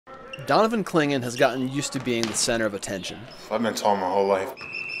Donovan Clingan has gotten used to being the center of attention. I've been tall my whole life.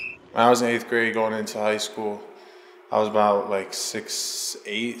 When I was in 8th grade going into high school, I was about like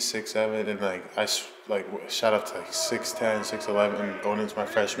 6'8", 6'7", and I shot up to like 6'10", 6'11", going into my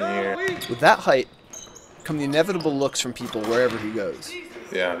freshman year. With that height come the inevitable looks from people wherever he goes.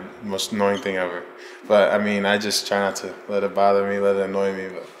 Yeah, most annoying thing ever. But I mean, I just try not to let it bother me, let it annoy me.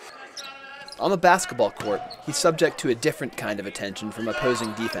 But on the basketball court, he's subject to a different kind of attention from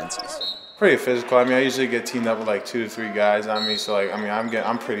opposing defenses. Pretty physical. I mean, I usually get teamed up with like 2 to 3 guys on me, so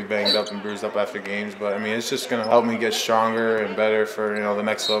I'm pretty banged up and bruised up after games. But I mean, it's just gonna help me get stronger and better for the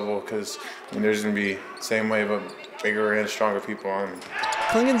next level, because there's gonna be the same way, but bigger and stronger people on me.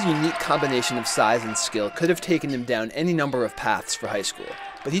 Clingan's unique combination of size and skill could have taken him down any number of paths for high school,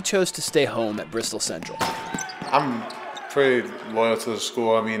 but he chose to stay home at Bristol Central. I'm pretty loyal to the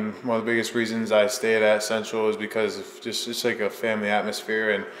school. I mean, one of the biggest reasons I stayed at Central is because of just like a family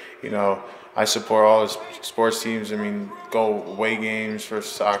atmosphere, and I support all the sports teams. I mean, go away games for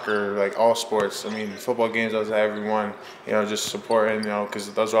soccer, like all sports. I mean, football games, I was at every one. Just supporting, because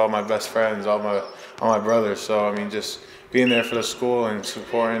those are all my best friends, all my brothers. So I mean, just being there for the school and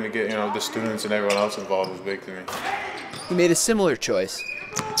supporting to get the students and everyone else involved was big to me. He made a similar choice,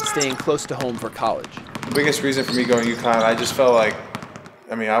 staying close to home for college. The biggest reason for me going to UConn, I just felt like,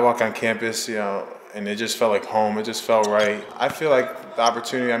 I walk on campus, and it just felt like home. It just felt right. I feel like the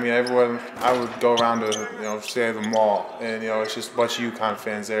opportunity, everyone, I would go around to, say at the mall, and, it's just a bunch of UConn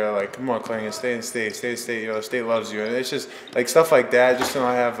fans there, like, come on, Clingan, stay in state, stay in state, the state loves you. And it's just, like, stuff like that, just to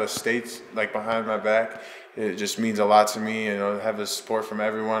have a state, like, behind my back, it just means a lot to me, have the support from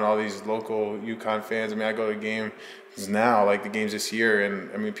everyone, all these local UConn fans. I go to games now, like the games this year,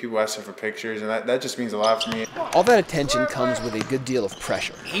 and people asking for pictures, and that just means a lot for me. All that attention comes with a good deal of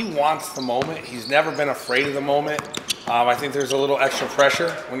pressure. He wants the moment. He's never been afraid of the moment. I think there's a little extra pressure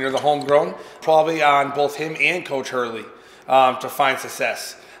when you're the homegrown, probably on both him and Coach Hurley to find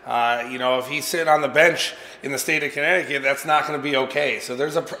success. If he's sitting on the bench in the state of Connecticut, that's not going to be okay. So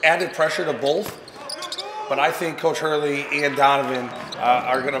there's added pressure to both. But I think Coach Hurley and Donovan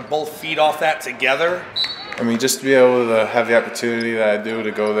are going to both feed off that together. Just to be able to have the opportunity that I do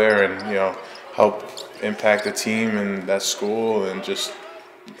to go there and, help impact the team and that school, and just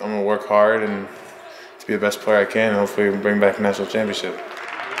I'm going to work hard and to be the best player I can, and hopefully bring back a national championship.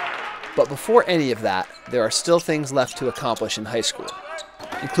 But before any of that, there are still things left to accomplish in high school,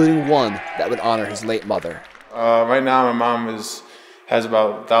 including one that would honor his late mother. Right now, my mom has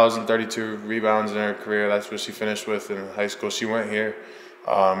about 1,032 rebounds in her career. That's what she finished with in high school. She went here.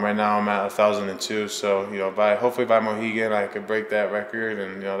 Right now I'm at 1,002, so hopefully by Mohegan I could break that record,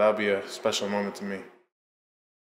 and that'll be a special moment to me.